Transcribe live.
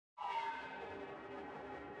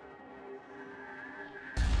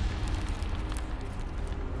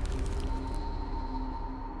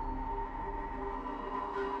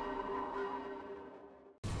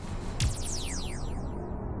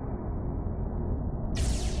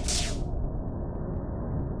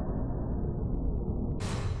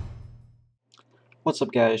What's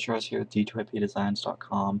up, guys? Charles here with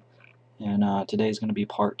D2IPDesigns.com, and today is going to be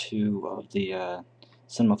part 2 of the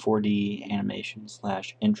Cinema 4D animation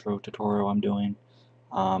 / intro tutorial I'm doing.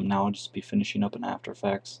 Now I'll just be finishing up in After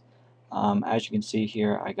Effects. As you can see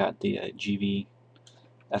here, I got the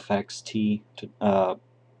GVFX-T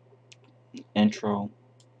intro,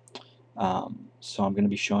 so I'm going to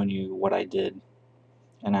be showing you what I did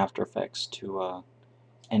in After Effects to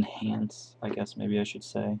enhance, I guess maybe I should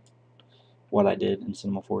say, what I did in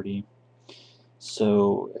Cinema 4D.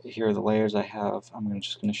 So here are the layers I have. I'm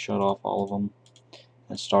just going to shut off all of them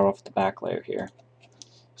and start off with the back layer here.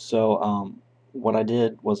 So what I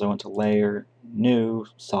did was I went to Layer, New,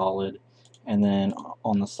 Solid, and then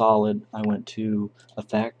on the solid I went to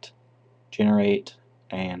Effect, Generate,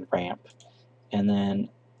 and Ramp. And then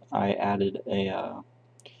I added a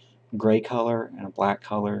gray color and a black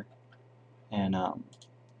color, and I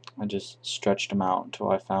just stretched them out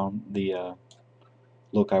until I found the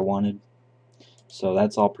look I wanted. So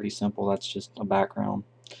that's all pretty simple. That's just a background.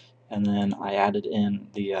 And then I added in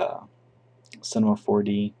the Cinema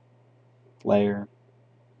 4D layer.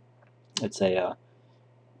 It's a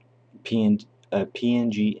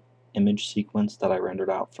PNG image sequence that I rendered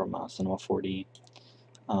out from Cinema 4D.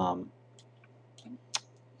 And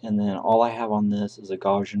then all I have on this is a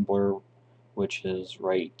Gaussian blur, which is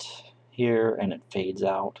right here, and it fades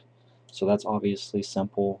out. So that's obviously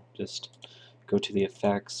simple. Just go to the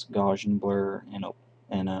effects, Gaussian blur, and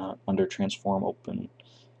under transform, open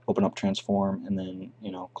up transform, and then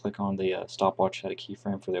click on the stopwatch at a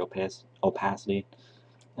keyframe for the opacity,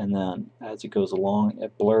 and then as it goes along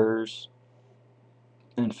it blurs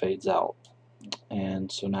and fades out.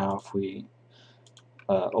 And so now if we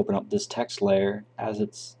open up this text layer, as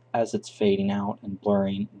it's fading out and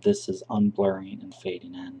blurring, this is unblurring and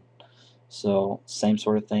fading in. So same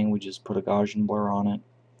sort of thing, we just put a Gaussian blur on it,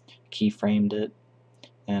 keyframed it,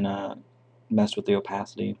 and messed with the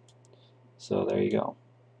opacity. So there you go.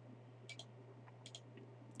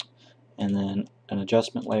 And then an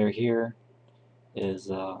adjustment layer here is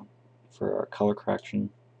for our color correction.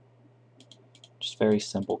 Just very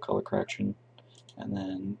simple color correction. And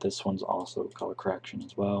then this one's also color correction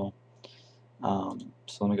as well. So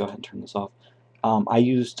let me go ahead and turn this off. I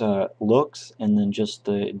used looks and then just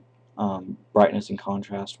the brightness and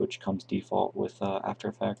contrast, which comes default with After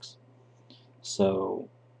Effects. So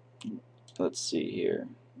let's see here.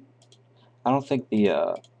 I don't think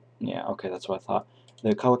the yeah, okay, that's what I thought.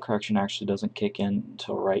 The color correction actually doesn't kick in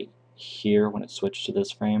until right here when it switched to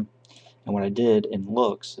this frame. And what I did in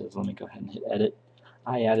looks is, let me go ahead and hit edit.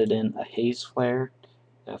 I added in a haze flare.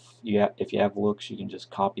 If you have looks, you can just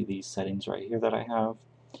copy these settings right here that I have.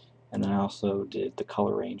 And then I also did the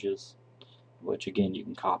color ranges, which again you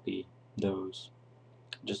can copy those.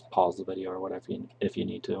 Just pause the video or whatever if you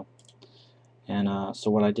need to. And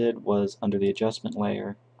so what I did was, under the adjustment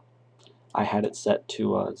layer, I had it set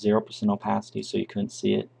to 0% opacity so you couldn't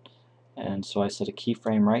see it. And so I set a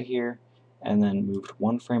keyframe right here and then moved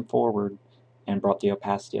one frame forward and brought the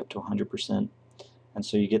opacity up to 100%. And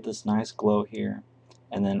so you get this nice glow here.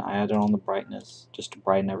 And then I added on the brightness just to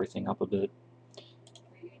brighten everything up a bit.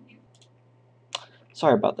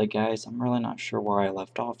 Sorry about that, guys. I'm really not sure where I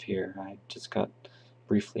left off here. I just got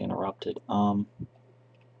briefly interrupted.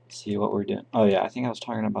 See what we're doing. Oh yeah, I think I was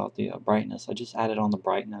talking about the brightness. I just added on the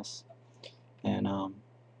brightness and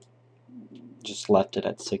just left it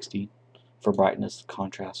at 60 for brightness. The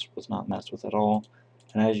contrast was not messed with at all.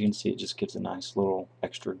 And as you can see, it just gives a nice little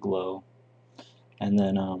extra glow. And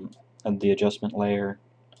then the adjustment layer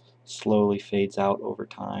slowly fades out over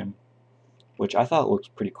time, which I thought looks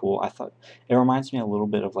pretty cool. I thought it reminds me a little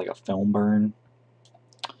bit of like a film burn.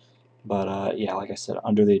 But yeah, like I said,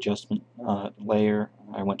 under the adjustment layer,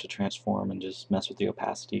 I went to transform and just mess with the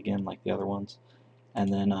opacity again like the other ones.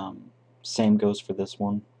 And then same goes for this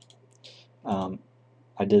one. I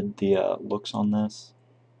did the looks on this,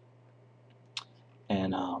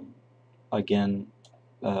 and again,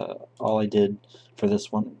 all I did for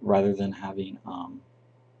this one, rather than having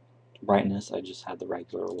brightness, I just had the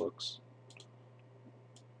regular looks.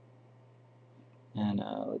 And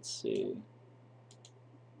let's see,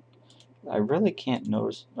 I really can't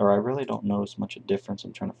notice, or I really don't notice much of a difference.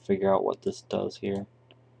 I'm trying to figure out what this does here.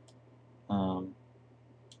 I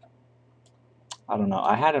don't know.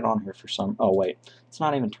 I had it on here for some. Oh wait, it's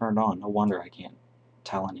not even turned on. No wonder I can't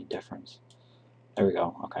tell any difference. There we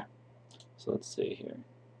go. Okay. So let's see here.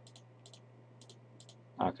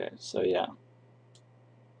 Okay, so yeah.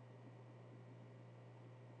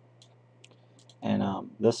 And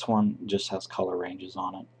this one just has color ranges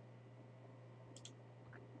on it.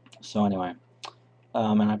 So anyway,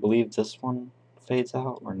 and I believe this one fades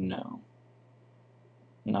out, or no?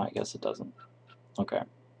 No, I guess it doesn't. Okay.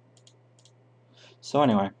 So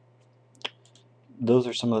anyway, those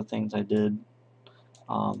are some of the things I did.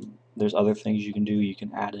 There's other things you can do. You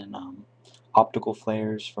can add in optical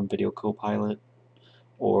flares from Video Copilot,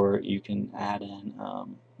 or you can add in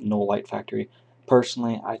null light factory.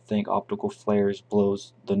 Personally, I think optical flares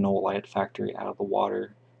blows the null light factory out of the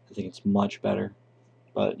water. I think it's much better,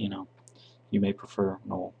 but you know, you may prefer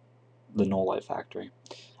the null light factory.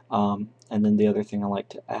 And then the other thing I like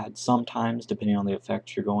to add sometimes, depending on the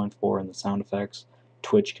effects you're going for and the sound effects,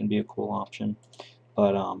 Twitch can be a cool option,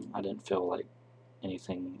 but I didn't feel like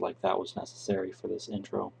anything like that was necessary for this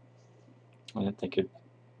intro. I didn't think it'd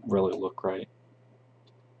really look right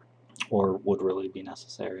or would really be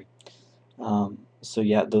necessary. So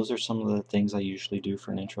yeah, those are some of the things I usually do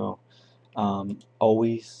for an intro.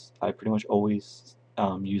 I pretty much always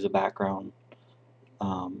use a background.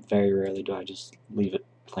 Very rarely do I just leave it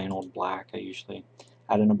plain old black. I usually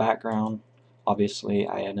add in a background. Obviously,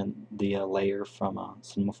 I add in the layer from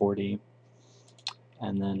Cinema 4D,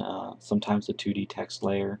 and then sometimes a 2D text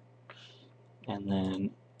layer, and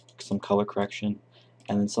then some color correction,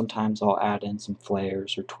 and then sometimes I'll add in some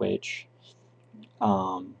flares or twitch.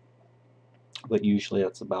 But usually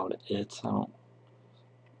that's about it. I don't.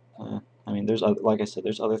 I mean, like I said,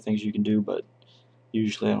 there's other things you can do, but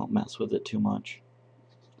usually I don't mess with it too much.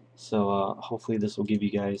 So hopefully this will give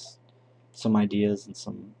you guys some ideas and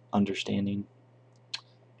some understanding.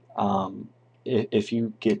 If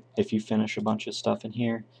you finish a bunch of stuff in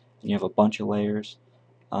here and you have a bunch of layers,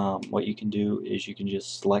 what you can do is you can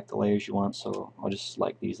just select the layers you want. So I'll just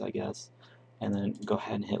select these, I guess, and then go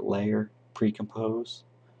ahead and hit Layer, Pre-Compose,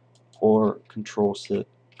 or Control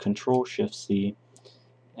Shift C,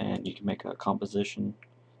 and you can make a composition.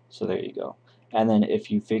 So there you go. And then if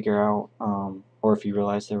you figure out, or if you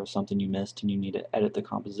realize there was something you missed and you need to edit the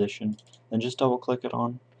composition, then just double click it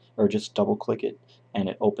on, or just double click it, and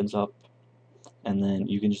it opens up, and then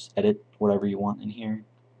you can just edit whatever you want in here,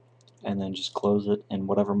 and then just close it, and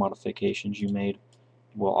whatever modifications you made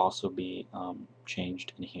will also be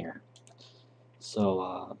changed in here.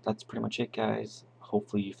 So that's pretty much it, guys.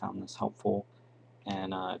 Hopefully you found this helpful,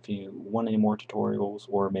 and if you want any more tutorials,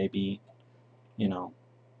 or maybe, you know,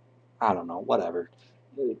 I don't know, whatever,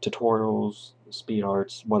 tutorials, speed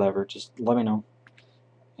arts, whatever, just let me know.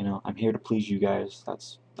 You know, I'm here to please you guys.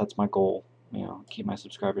 That's my goal. You know, keep my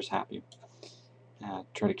subscribers happy.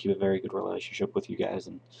 Try to keep a very good relationship with you guys,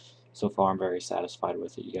 and so far I'm very satisfied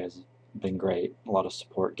with it. You guys have been great. A lot of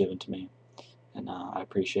support given to me, and I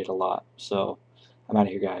appreciate it a lot. So I'm out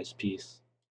of here, guys. Peace.